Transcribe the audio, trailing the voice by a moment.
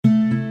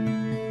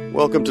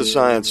Welcome to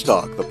Science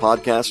Talk, the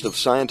podcast of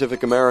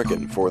Scientific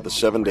American for the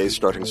 7 days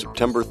starting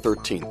September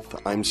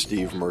 13th. I'm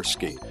Steve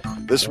Mirsky.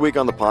 This week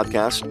on the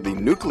podcast, the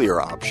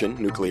nuclear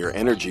option, nuclear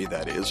energy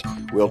that is.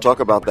 We'll talk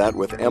about that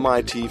with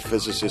MIT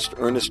physicist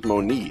Ernest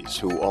Moniz,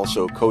 who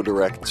also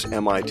co-directs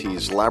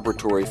MIT's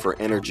Laboratory for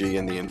Energy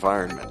and the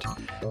Environment.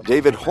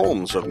 David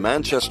Holmes of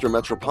Manchester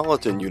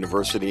Metropolitan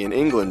University in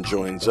England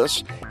joins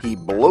us. He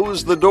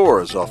blows the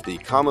doors off the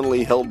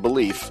commonly held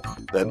belief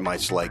that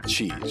mice like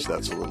cheese.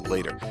 That's a little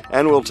later.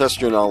 And we'll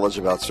test your knowledge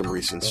about some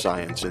recent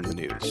science in the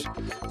news.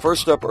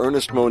 First up,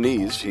 Ernest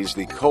Moniz. He's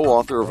the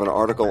co-author of an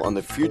article on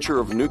the future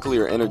of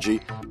nuclear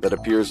energy that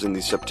appears in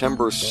the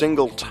September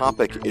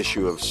single-topic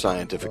issue of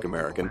Scientific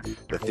American.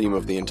 The theme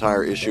of the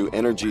entire issue,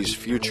 Energy's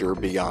Future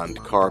Beyond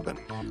Carbon.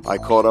 I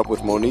caught up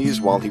with Moniz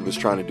while he was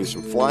trying to do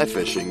some fly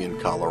fishing in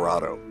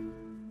Colorado.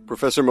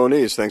 Professor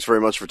Moniz, thanks very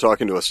much for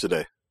talking to us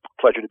today.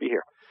 Pleasure to be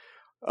here.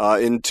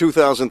 In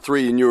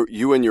 2003,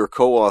 you and your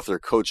co-author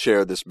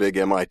co-chaired this big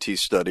MIT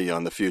study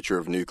on the future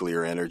of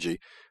nuclear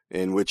energy,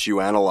 in which you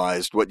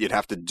analyzed what you'd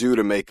have to do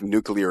to make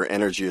nuclear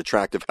energy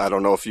attractive. I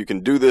don't know if you can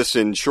do this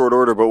in short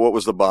order, but what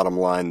was the bottom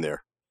line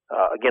there?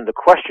 Again, the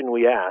question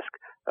we ask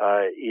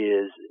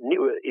is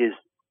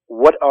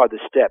what are the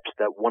steps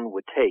that one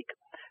would take,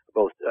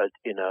 both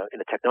in a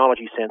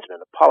technology sense and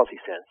in a policy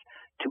sense,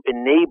 to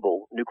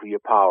enable nuclear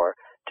power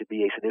to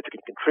be a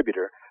significant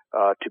contributor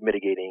to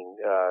mitigating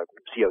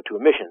CO2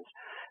 emissions.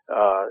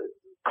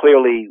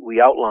 Clearly,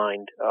 we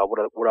outlined what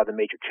are the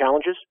major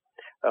challenges.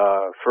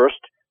 First,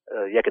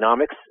 the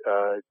economics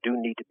do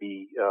need to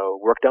be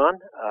worked on.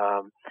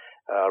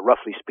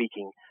 Roughly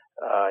speaking,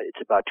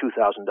 it's about $2,000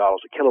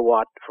 a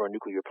kilowatt for a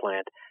nuclear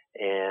plant,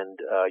 and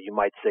you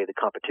might say the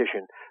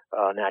competition,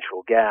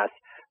 natural gas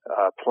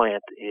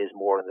plant, is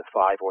more in the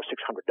 $500 or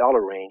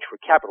 $600 range for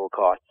capital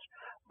costs.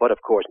 But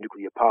of course,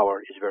 nuclear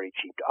power is very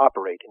cheap to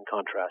operate in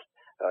contrast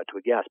to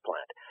a gas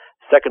plant.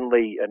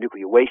 Secondly,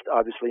 nuclear waste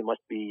obviously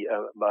must be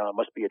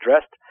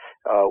addressed.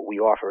 We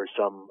offer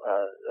some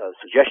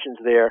suggestions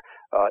there,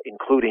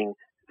 including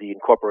the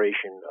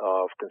incorporation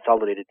of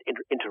consolidated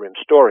interim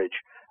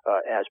storage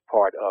as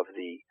part of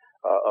the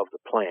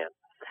plan.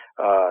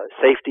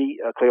 Safety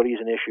clearly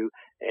is an issue,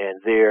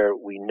 and there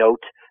we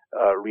note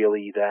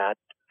really that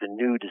the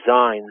new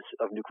designs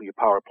of nuclear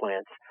power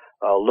plants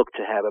look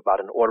to have about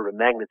an order of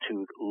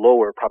magnitude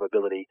lower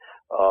probability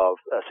of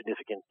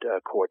significant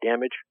core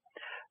damage.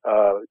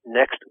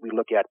 Next, we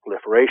look at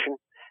proliferation,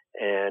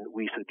 and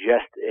we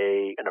suggest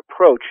an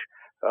approach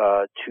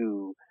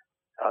to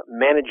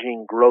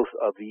managing growth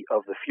of the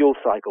fuel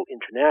cycle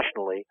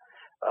internationally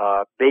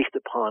based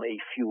upon a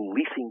fuel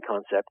leasing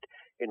concept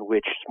in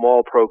which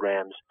small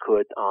programs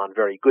could, on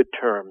very good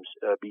terms,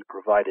 be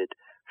provided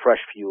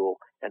fresh fuel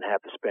and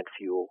have the spent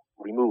fuel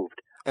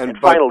removed. And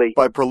finally,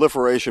 by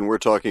proliferation, we're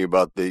talking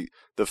about the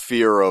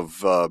fear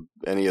of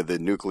any of the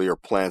nuclear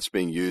plants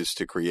being used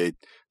to create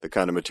the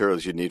kind of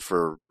materials you need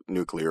for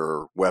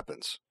nuclear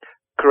weapons.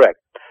 Correct.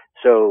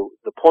 So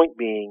the point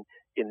being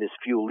in this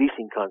fuel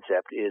leasing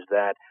concept is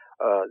that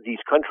these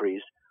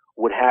countries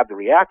would have the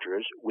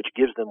reactors, which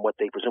gives them what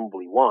they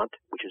presumably want,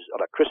 which is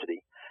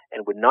electricity,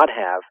 and would not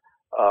have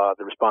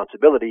the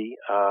responsibility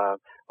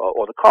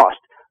or the cost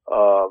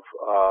of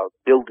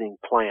building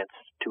plants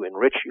to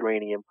enrich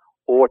uranium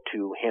or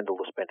to handle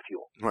the spent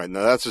fuel. Right.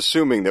 Now, that's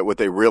assuming that what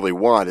they really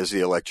want is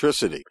the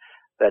electricity.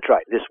 That's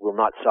right. This will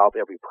not solve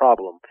every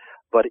problem,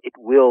 but it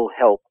will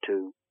help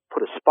to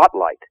put a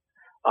spotlight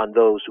on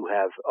those who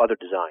have other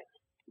designs.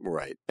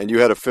 Right. And you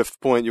had a fifth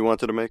point you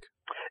wanted to make?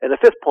 And the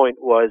fifth point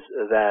was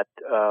that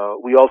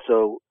we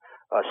also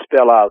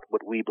spell out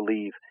what we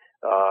believe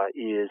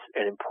is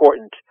an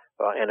important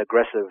and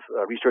aggressive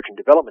research and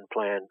development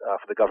plan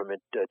for the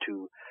government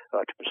to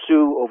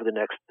pursue over the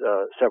next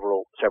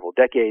several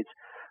decades.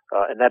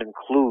 And that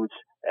includes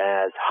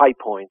as high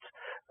points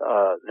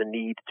the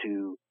need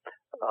to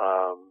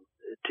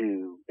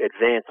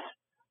advance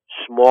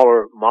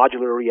smaller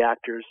modular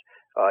reactors.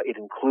 It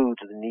includes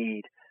the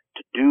need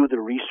to do the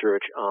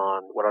research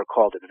on what are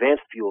called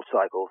advanced fuel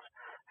cycles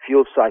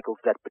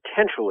that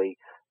potentially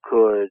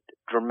could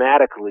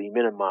dramatically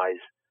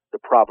minimize the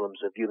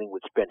problems of dealing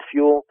with spent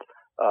fuel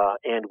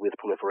and with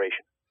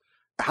proliferation.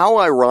 How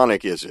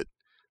ironic is it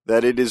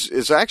that it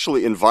is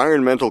actually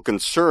environmental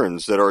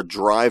concerns that are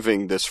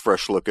driving this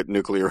fresh look at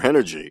nuclear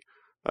energy?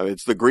 I mean,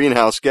 it's the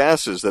greenhouse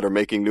gases that are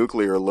making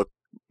nuclear look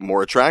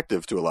more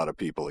attractive to a lot of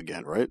people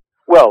again, right?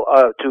 Well,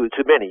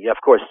 to many,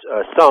 of course.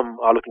 Some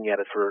are looking at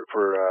it for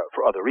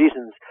other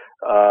reasons,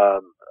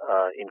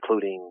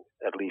 including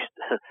at least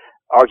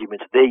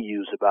arguments they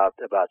use about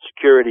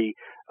security,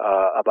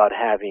 about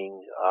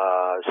having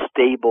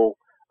stable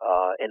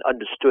and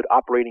understood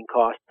operating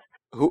costs.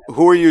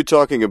 Who are you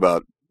talking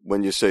about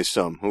when you say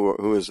some?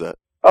 Who is that?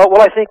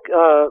 Well, I think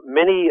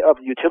many of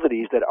the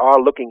utilities that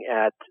are looking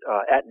at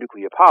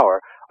nuclear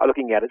power are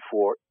looking at it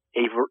for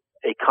a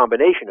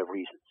combination of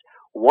reasons.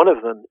 One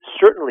of them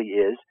certainly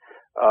is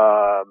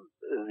I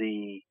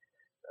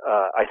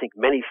think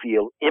many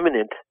feel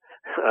imminent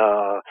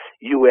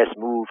U.S.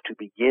 move to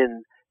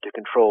begin to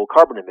control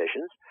carbon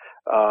emissions.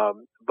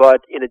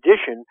 But in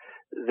addition,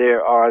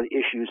 there are the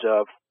issues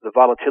of the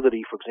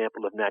volatility, for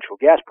example, of natural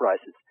gas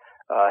prices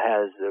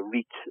has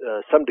wreaked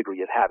some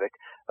degree of havoc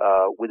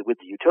with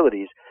the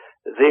utilities,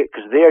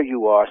 because there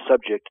you are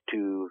subject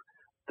to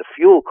the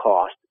fuel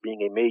cost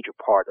being a major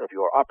part of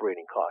your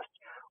operating costs,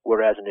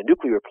 whereas in a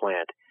nuclear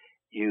plant,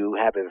 you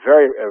have a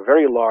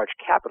very large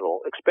capital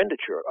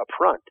expenditure up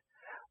front.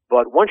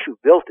 But once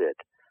you've built it,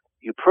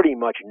 you pretty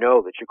much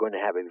know that you're going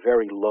to have a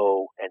very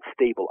low and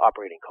stable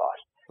operating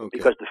cost,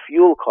 because the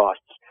fuel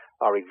costs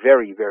are a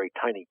very, very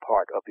tiny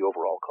part of the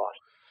overall cost.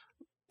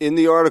 In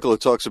the article,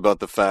 it talks about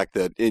the fact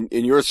that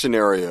in your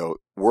scenario,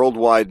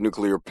 worldwide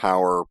nuclear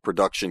power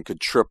production could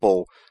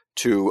triple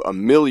to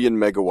 1 million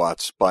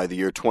megawatts by the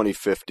year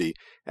 2050,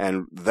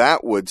 and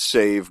that would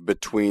save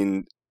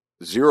between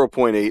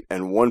 0.8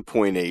 and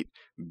 1.8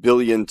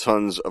 billion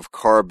tons of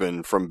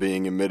carbon from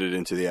being emitted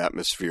into the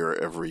atmosphere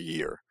every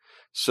year.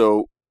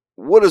 So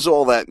what does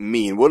all that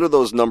mean? What do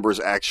those numbers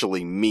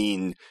actually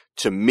mean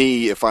to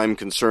me if I'm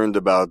concerned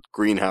about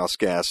greenhouse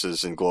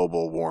gases and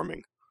global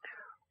warming?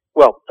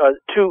 Well,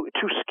 two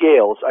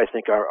scales I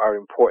think are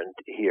important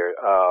here.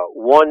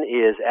 One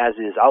is, as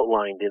is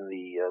outlined in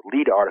the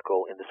lead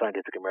article in the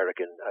Scientific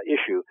American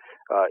issue,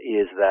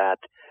 is that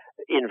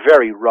in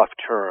very rough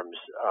terms,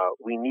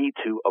 we need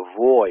to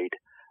avoid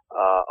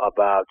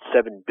about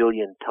 7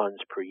 billion tons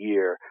per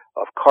year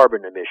of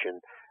carbon emission,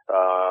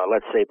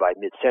 let's say by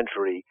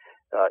mid-century,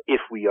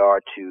 if we are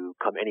to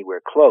come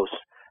anywhere close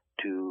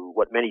to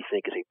what many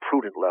think is a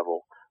prudent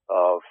level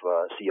of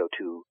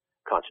CO2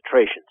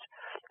 concentrations.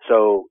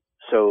 So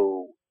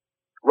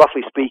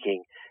roughly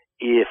speaking,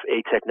 if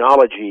a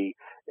technology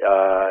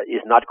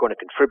is not going to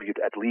contribute,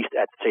 at least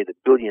at, say, the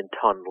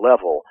billion-ton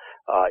level,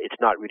 it's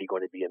not really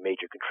going to be a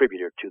major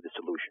contributor to the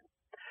solution.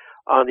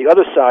 On the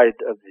other side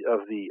of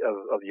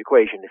the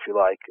equation, if you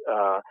like,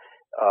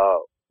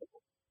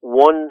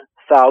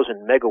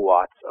 1,000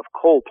 megawatts of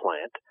coal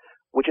plant,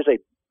 which is a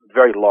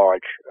very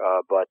large,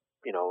 but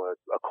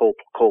a coal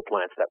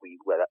plant that we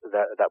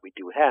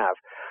do have,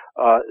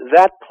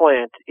 that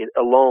plant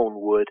alone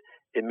would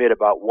emit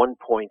about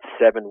 1.7,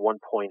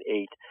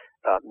 1.8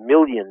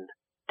 million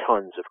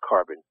tons of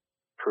carbon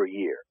per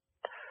year.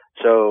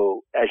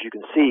 So, as you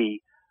can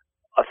see,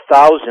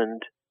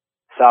 1,000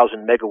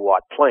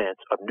 megawatt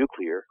plants of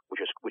nuclear,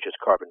 which is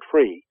carbon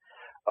free,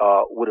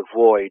 would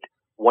avoid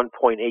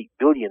 1.8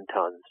 billion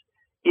tons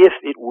if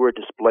it were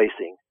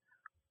displacing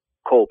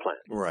coal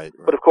plants. Right.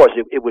 But of course,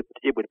 it would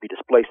be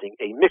displacing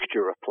a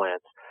mixture of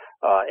plants,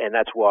 and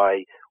that's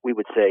why we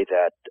would say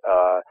that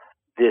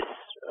this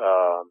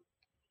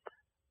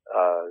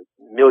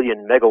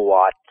million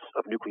megawatts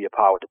of nuclear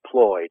power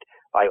deployed,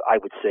 I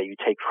would say you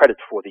take credit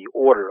for the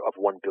order of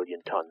 1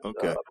 billion tons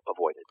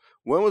avoided.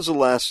 When was the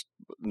last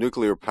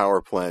nuclear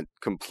power plant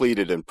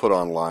completed and put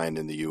online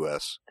in the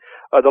U.S.?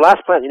 The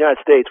last plant in the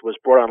United States was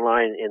brought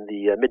online in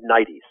the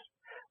mid-'90s,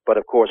 but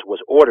of course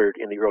was ordered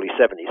in the early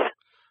 '70s.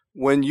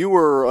 When you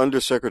were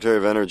Undersecretary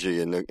of Energy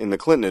in the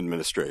Clinton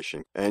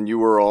administration, and you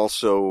were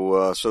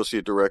also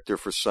Associate Director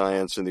for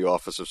Science in the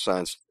Office of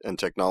Science and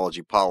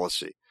Technology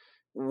Policy,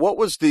 what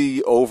was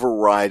the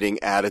overriding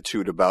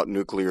attitude about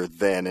nuclear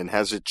then, and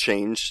has it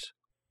changed?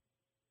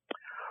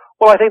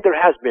 Well, I think there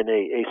has been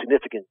a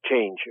significant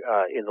change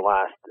in the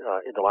last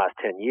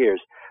 10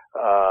 years,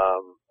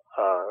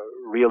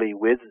 really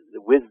with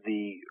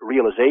the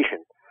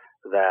realization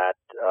that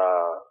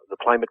the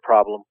climate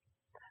problem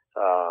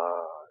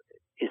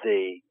is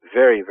a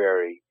very,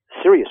 very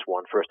serious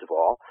one. First of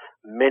all,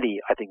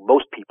 I think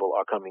most people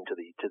are coming to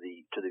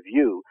the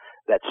view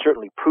that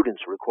certainly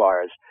prudence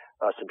requires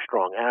some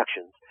strong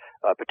actions,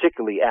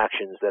 particularly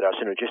actions that are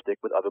synergistic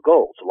with other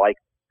goals, like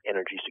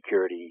energy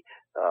security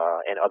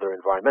and other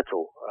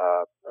environmental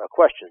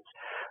questions.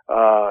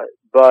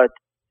 But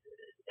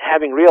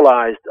having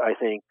realized, I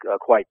think,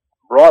 quite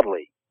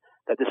broadly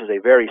that this is a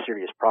very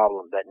serious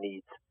problem that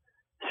needs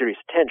serious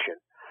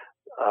attention,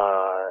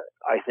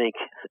 I think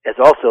has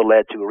also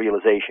led to a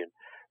realization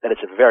that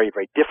it's a very,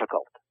 very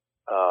difficult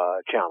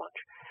challenge.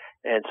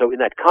 And so in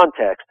that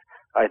context,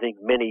 I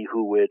think many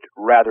who would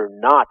rather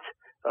not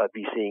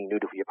be seeing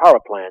nuclear power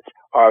plants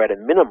are at a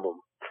minimum,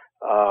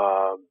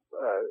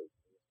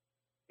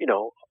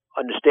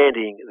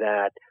 understanding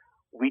that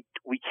we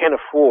can't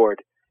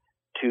afford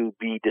to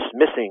be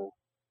dismissing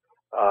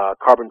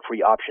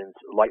carbon-free options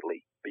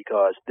lightly,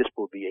 because this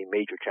will be a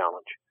major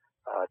challenge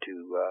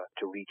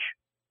to reach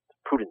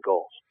prudent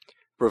goals.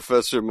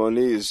 Professor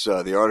Moniz,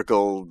 the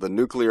article, The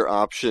Nuclear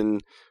Option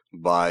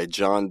by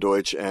John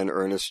Deutsch and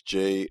Ernest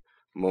J.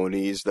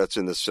 Moniz, that's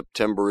in the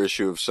September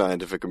issue of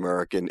Scientific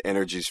American,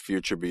 Energy's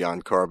Future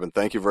Beyond Carbon.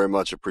 Thank you very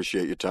much.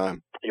 Appreciate your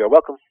time. You're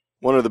welcome.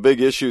 One of the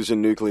big issues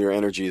in nuclear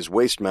energy is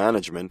waste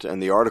management,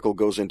 and the article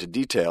goes into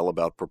detail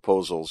about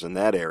proposals in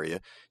that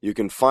area. You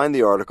can find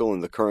the article in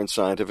the current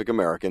Scientific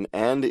American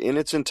and in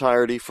its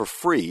entirety for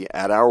free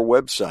at our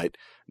website,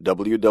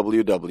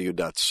 www.sciam.com.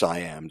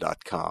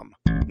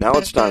 Now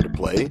it's time to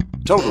play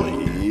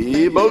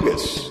Totally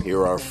Bogus.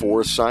 Here are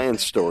 4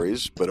 science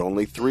stories, but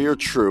only 3 are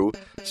true.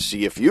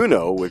 See if you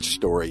know which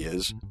story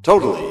is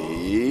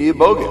totally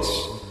bogus.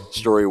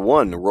 Story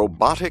 1,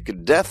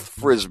 robotic death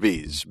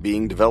frisbees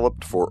being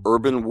developed for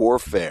urban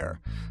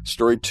warfare.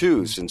 Story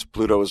 2, since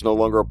Pluto is no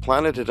longer a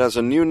planet, it has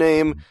a new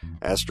name,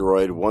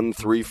 asteroid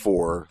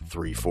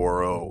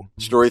 134340.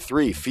 Story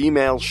 3,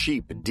 female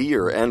sheep,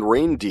 deer, and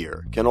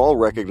reindeer can all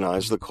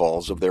recognize the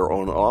calls of their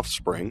own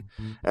offspring.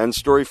 And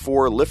Story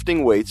 4,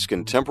 lifting weights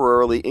can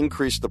temporarily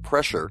increase the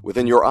pressure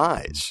within your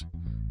eyes.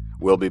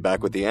 We'll be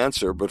back with the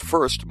answer, but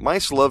first,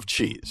 mice love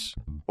cheese.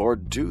 Or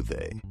do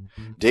they?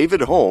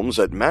 David Holmes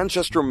at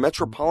Manchester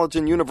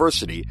Metropolitan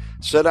University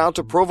set out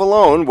to prove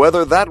alone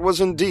whether that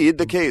was indeed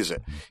the case.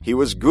 He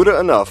was good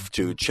enough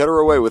to chatter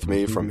away with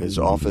me from his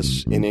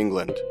office in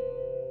England.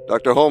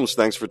 Dr. Holmes,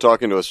 thanks for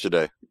talking to us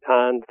today.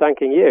 And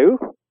thanking you.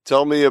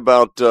 Tell me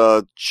about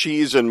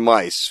cheese and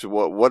mice.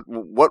 What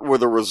were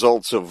the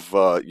results of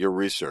your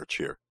research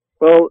here?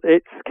 Well,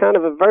 it's kind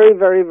of a very,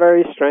 very,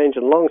 very strange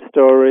and long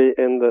story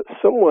in that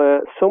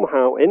somewhere,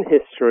 somehow in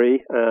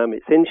history,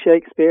 it's in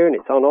Shakespeare and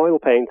it's on oil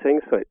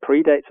paintings, so it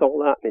predates all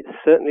that, and it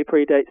certainly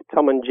predates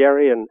Tom and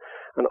Jerry and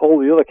all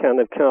the other kind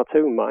of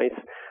cartoon mice,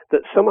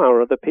 that somehow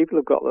or other people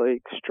have got the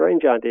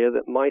strange idea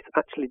that mice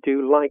actually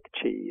do like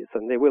cheese,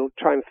 and they will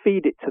try and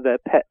feed it to their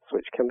pets,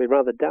 which can be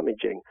rather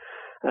damaging.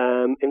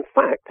 In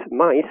fact,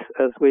 mice,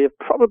 as we have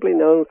probably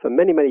known for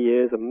many, many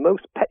years, and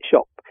most pet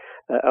shop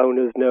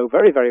owners know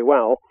very, very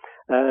well,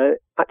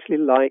 actually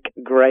like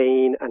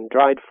grain and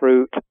dried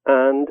fruit,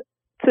 and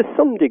to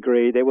some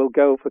degree they will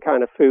go for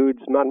kind of foods,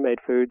 man-made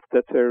foods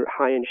that are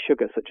high in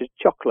sugar, such as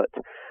chocolate,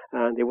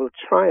 and they will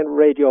try and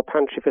raid your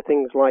pantry for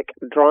things like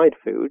dried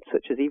foods,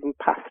 such as even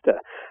pasta,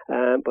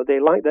 but they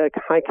like their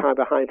high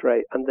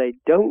carbohydrate, and they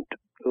don't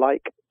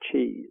like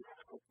cheese.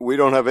 We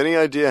don't have any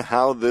idea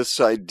how this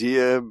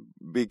idea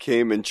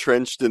became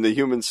entrenched in the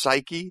human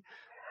psyche?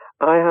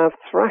 I have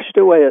thrashed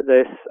away at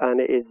this, and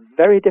it is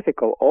very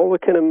difficult. All we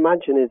can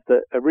imagine is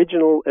that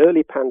original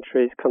early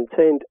pantries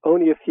contained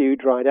only a few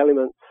dried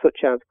elements,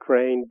 such as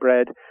grain,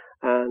 bread,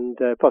 and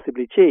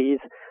possibly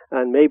cheese,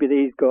 and maybe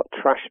these got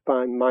trashed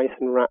by mice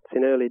and rats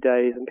in early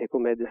days, and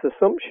people made this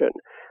assumption.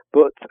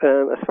 But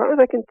as far as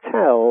I can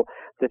tell,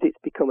 that it's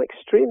become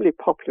extremely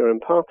popular and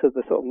part of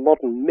the sort of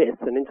modern myth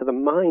and into the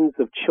minds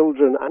of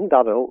children and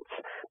adults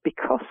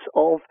because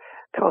of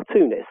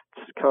cartoonists.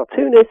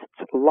 Cartoonists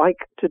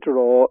like to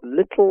draw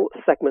little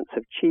segments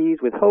of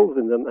cheese with holes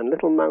in them and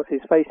little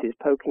mouses' faces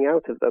poking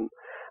out of them.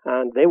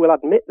 And they will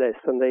admit this,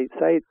 and they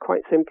say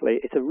quite simply,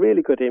 it's a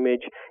really good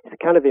image, it's the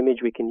kind of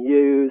image we can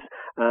use,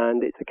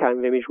 and it's the kind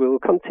of image we will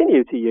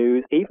continue to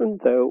use, even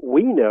though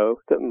we know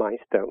that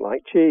mice don't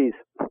like cheese.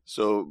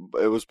 So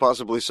it was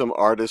possibly some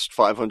artist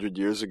 500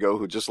 years ago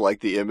who just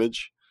liked the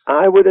image?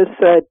 I would have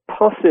said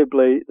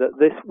possibly that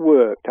this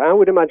worked. I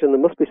would imagine there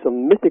must be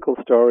some mythical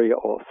story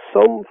or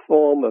some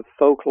form of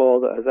folklore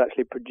that has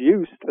actually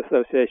produced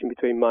association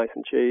between mice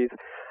and cheese,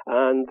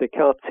 and the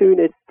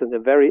cartoonists and the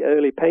very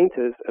early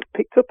painters have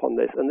picked up on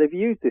this, and they've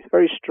used this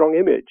very strong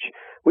image,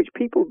 which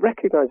people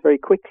recognize very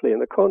quickly. In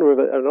the corner of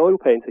an oil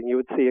painting, you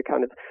would see a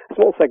kind of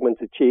small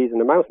segment of cheese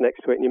and a mouse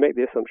next to it, and you make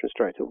the assumption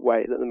straight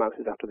away that the mouse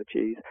is after the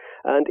cheese.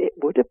 And it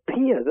would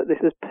appear that this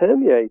has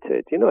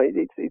permeated. You know,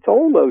 it's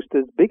almost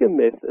as big a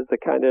myth as the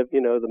kind of,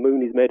 you know, the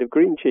moon is made of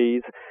green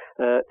cheese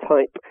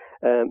type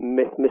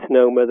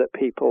misnomer that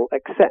people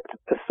accept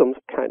as some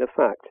kind of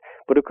fact.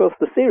 But of course,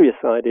 the serious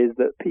side is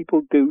that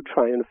people do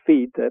try and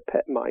feed their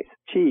pet mice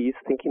cheese,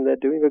 thinking they're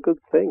doing a good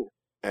thing.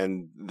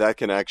 And that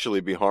can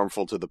actually be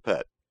harmful to the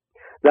pet.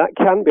 That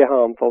can be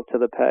harmful to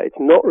the pet. It's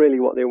not really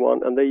what they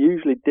want, and they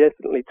usually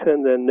definitely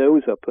turn their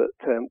nose up at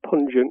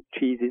pungent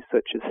cheeses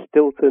such as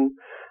Stilton,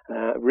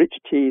 rich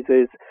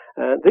cheeses.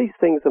 These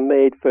things are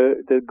made for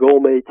the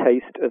gourmet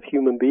taste of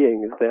human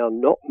beings. They are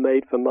not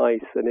made for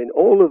mice, and in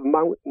all of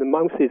the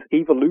mouse's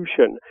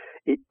evolution,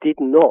 it did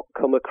not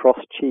come across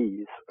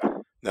cheese.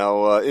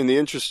 Now, in the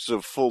interests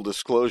of full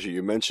disclosure,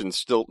 you mentioned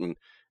Stilton,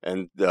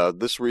 and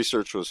this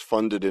research was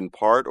funded in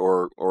part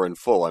or in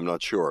full, I'm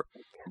not sure.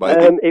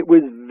 It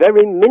was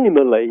very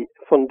minimally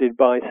funded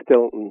by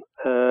Stilton.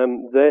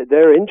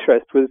 Their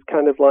interest was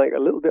kind of like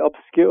a little bit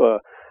obscure.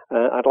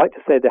 I'd like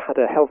to say they had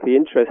a healthy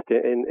interest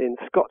in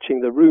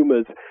scotching the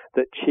rumours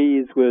that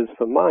cheese was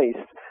for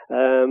mice,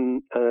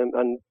 and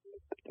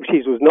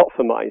cheese was not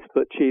for mice,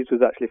 but cheese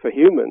was actually for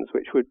humans,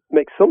 which would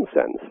make some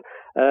sense.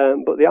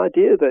 But the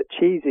idea that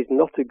cheese is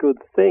not a good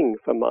thing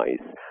for mice,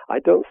 I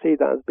don't see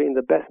that as being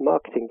the best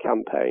marketing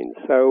campaign.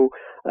 So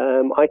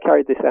I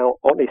carried this out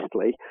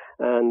honestly,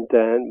 and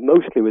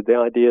mostly with the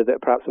idea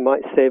that perhaps I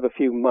might save a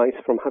few mice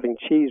from having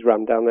cheese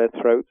rammed down their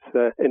throats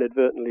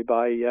inadvertently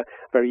by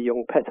very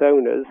young pet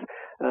owners,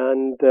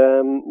 and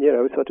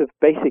sort of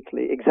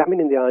basically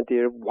examining the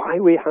idea of why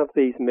we have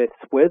these myths,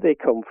 where they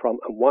come from,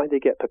 and why they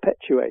get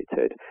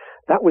perpetuated.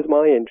 That was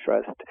my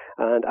interest,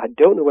 and I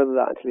don't know whether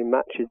that actually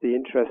matches the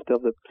interest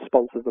of the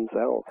sponsors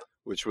themselves.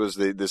 Which was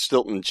the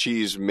Stilton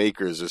Cheese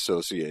Makers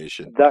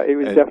Association. It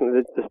was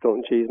definitely the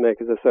Stilton Cheese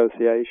Makers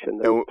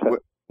Association.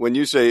 When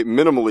you say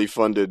minimally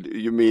funded,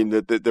 you mean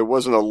that there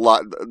wasn't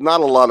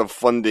not a lot of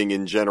funding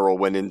in general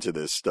went into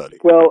this study?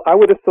 Well, I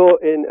would have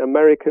thought in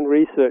American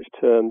research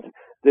terms,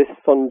 this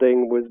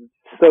funding was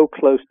so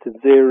close to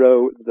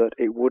zero that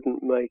it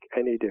wouldn't make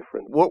any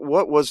difference.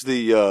 What was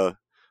the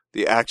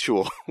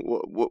actual?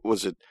 What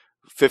was it?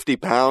 50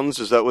 pounds?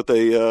 Is that what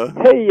they?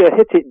 Hey, you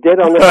hit it dead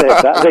on the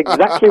head. That's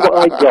exactly what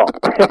I got.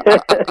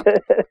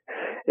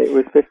 It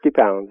was 50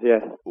 pounds.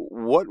 Yes.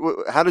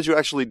 How did you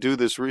actually do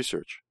this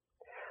research?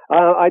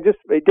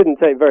 It didn't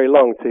take very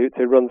long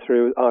to run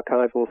through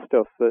archival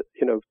stuff that,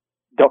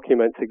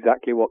 documents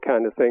exactly what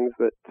kind of things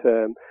that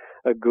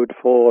are good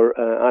for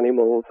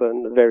animals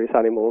and various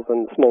animals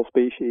and small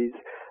species,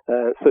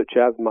 such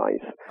as mice.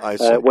 I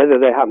see. Whether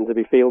they happen to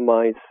be field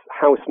mice,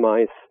 house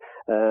mice,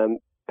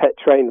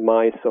 pet-trained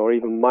mice, or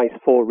even mice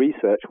for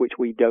research, which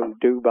we don't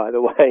do, by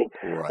the way.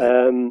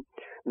 Right.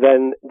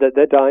 Then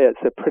their diets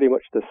are pretty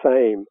much the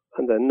same,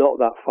 and they're not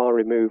that far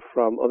removed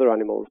from other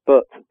animals.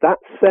 But that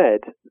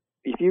said,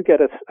 if you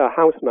get a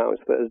house mouse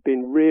that has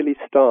been really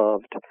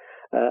starved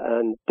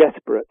and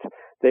desperate,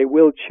 they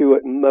will chew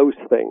at most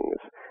things.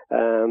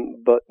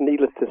 But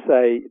needless to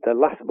say,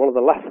 one of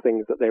the last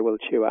things that they will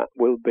chew at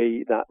will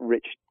be that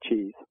rich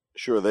cheese.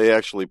 Sure, they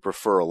actually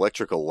prefer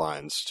electrical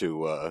lines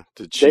to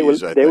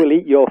cheese. They will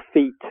eat your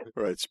feet.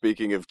 Right.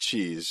 Speaking of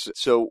cheese,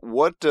 so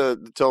what?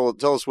 Tell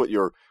us what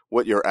your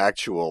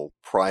actual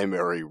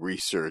primary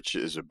research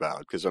is about,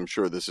 because I'm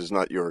sure this is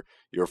not your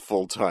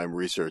full-time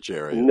research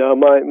area. No,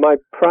 my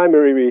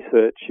primary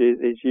research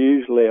is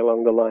usually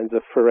along the lines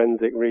of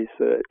forensic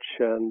research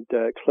and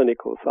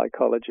clinical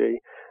psychology.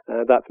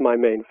 That's my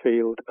main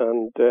field,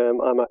 and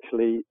I'm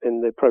actually in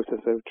the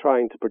process of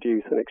trying to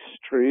produce an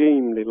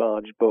extremely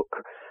large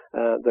book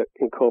that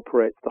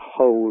incorporates the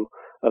whole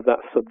of that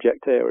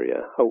subject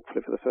area,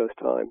 hopefully for the first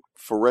time.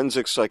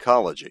 Forensic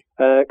psychology?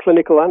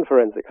 Clinical and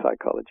forensic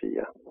psychology,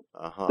 yeah.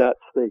 Uh-huh. That's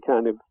the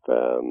kind of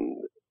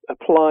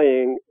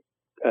applying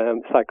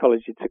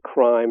psychology to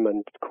crime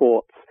and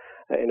courts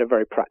in a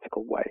very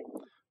practical way.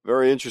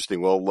 Very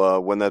interesting. Well,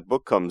 when that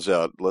book comes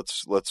out,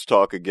 let's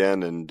talk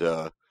again and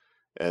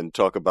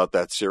talk about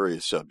that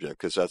serious subject,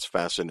 because that's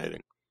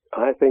fascinating.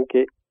 I think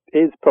it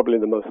is probably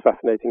the most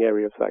fascinating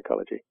area of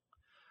psychology.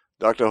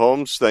 Dr.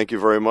 Holmes, thank you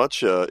very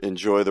much.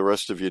 Enjoy the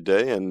rest of your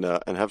day and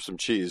have some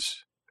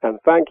cheese. And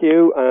thank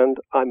you, and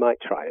I might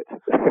try it.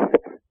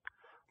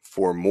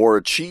 For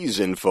more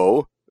cheese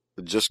info,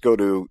 just go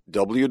to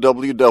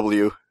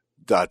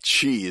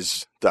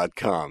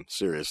www.cheese.com.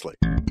 Seriously.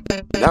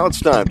 Now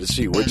it's time to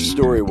see which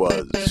story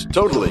was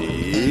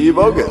totally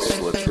bogus.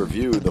 Let's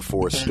review the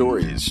 4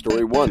 stories.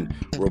 Story 1,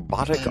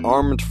 robotic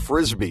armed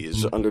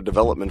frisbees under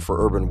development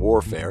for urban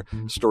warfare.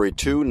 Story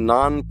 2,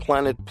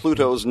 non-planet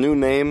Pluto's new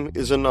name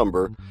is a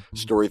number.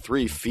 Story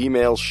 3,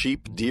 female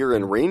sheep, deer,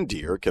 and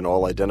reindeer can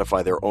all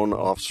identify their own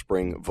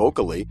offspring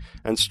vocally.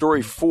 And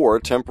Story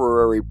 4,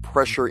 temporary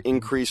pressure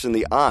increase in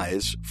the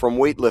eyes from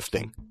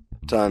weightlifting.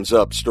 Time's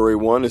up. Story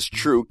 1 is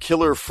true.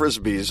 Killer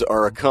frisbees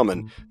are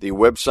a-comin'. The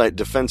website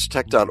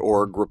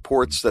defensetech.org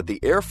reports that the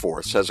Air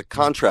Force has a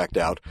contract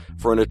out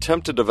for an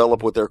attempt to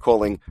develop what they're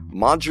calling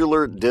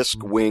modular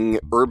disc wing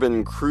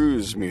urban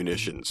cruise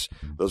munitions.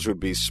 Those would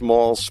be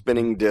small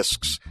spinning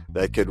discs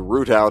that could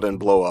root out and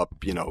blow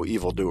up,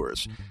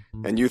 evildoers.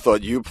 And you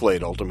thought you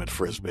played Ultimate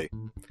Frisbee.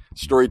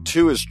 Story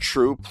 2 is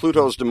true.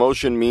 Pluto's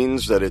demotion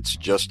means that it's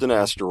just an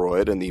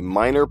asteroid, and the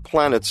Minor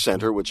Planet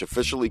Center, which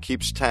officially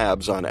keeps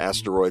tabs on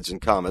asteroids and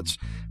comets,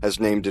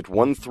 has named it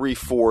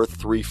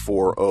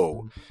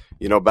 134340.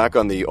 Back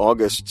on the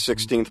August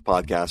 16th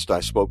podcast,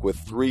 I spoke with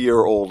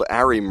 3-year-old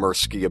Ari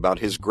Mirsky about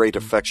his great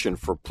affection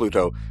for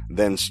Pluto,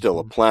 then still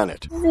a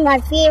planet. This is my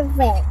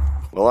favorite.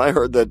 Well, I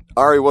heard that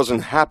Ari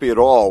wasn't happy at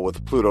all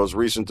with Pluto's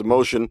recent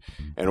demotion,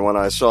 and when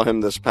I saw him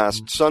this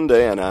past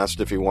Sunday and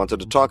asked if he wanted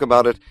to talk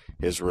about it,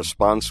 his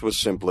response was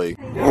simply,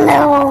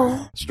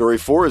 no. Story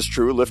 4 is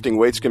true. Lifting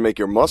weights can make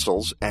your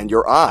muscles and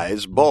your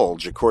eyes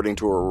bulge, according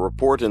to a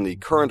report in the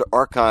Current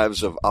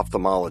Archives of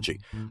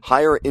Ophthalmology.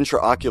 Higher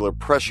intraocular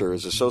pressure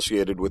is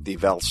associated with the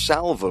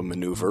Valsalva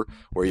maneuver,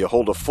 where you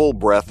hold a full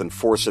breath and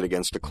force it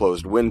against a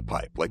closed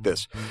windpipe, like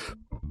this.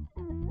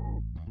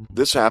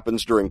 This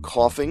happens during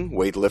coughing,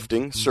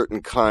 weightlifting,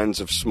 certain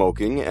kinds of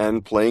smoking,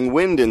 and playing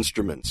wind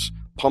instruments.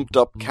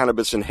 Pumped-up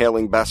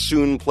cannabis-inhaling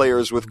bassoon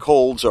players with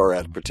colds are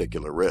at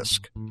particular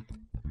risk.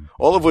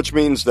 All of which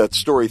means that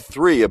Story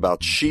 3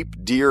 about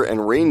sheep, deer,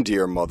 and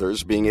reindeer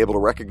mothers being able to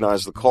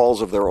recognize the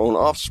calls of their own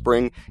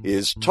offspring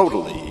is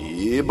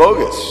totally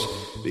bogus.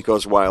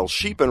 Because while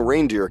sheep and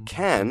reindeer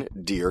can,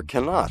 deer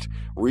cannot.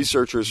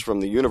 Researchers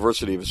from the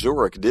University of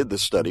Zurich did the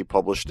study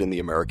published in the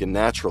American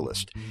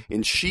Naturalist.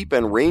 In sheep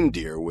and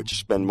reindeer, which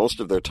spend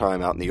most of their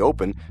time out in the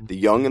open, the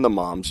young and the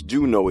moms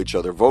do know each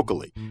other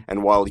vocally.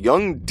 And while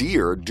young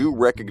deer do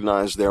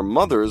recognize their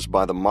mothers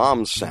by the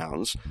mom's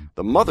sounds,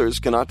 the mothers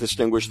cannot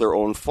distinguish their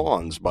own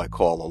fawns by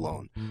call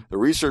alone. The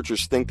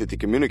researchers think that the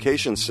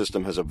communication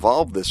system has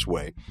evolved this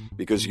way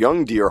because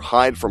young deer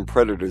hide from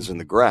predators in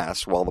the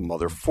grass while the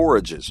mother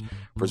forages.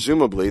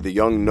 Presumably, the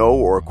young know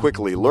or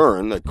quickly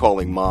learn that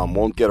calling mom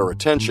won't get her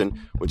attention,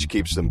 which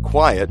keeps them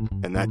quiet,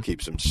 and that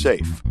keeps them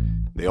safe.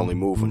 They only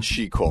move when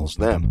she calls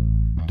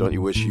them. Don't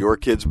you wish your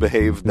kids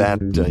behaved that,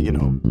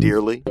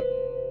 dearly?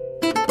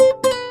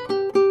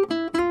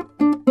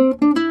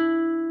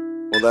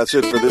 that's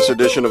it for this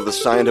edition of the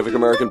Scientific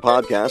American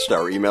Podcast.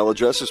 Our email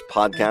address is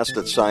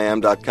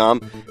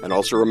podcast@sciam.com. And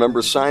also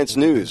remember science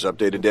news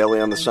updated daily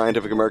on the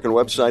Scientific American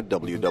website,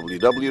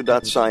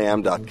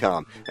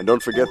 www.sciam.com. And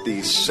don't forget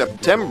the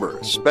September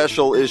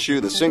special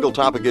issue, the single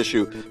topic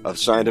issue of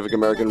Scientific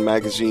American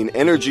magazine,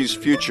 Energy's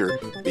Future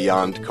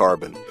Beyond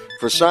Carbon.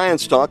 For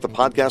Science Talk, the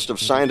podcast of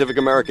Scientific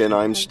American,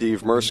 I'm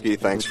Steve Mirsky.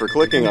 Thanks for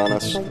clicking on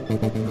us.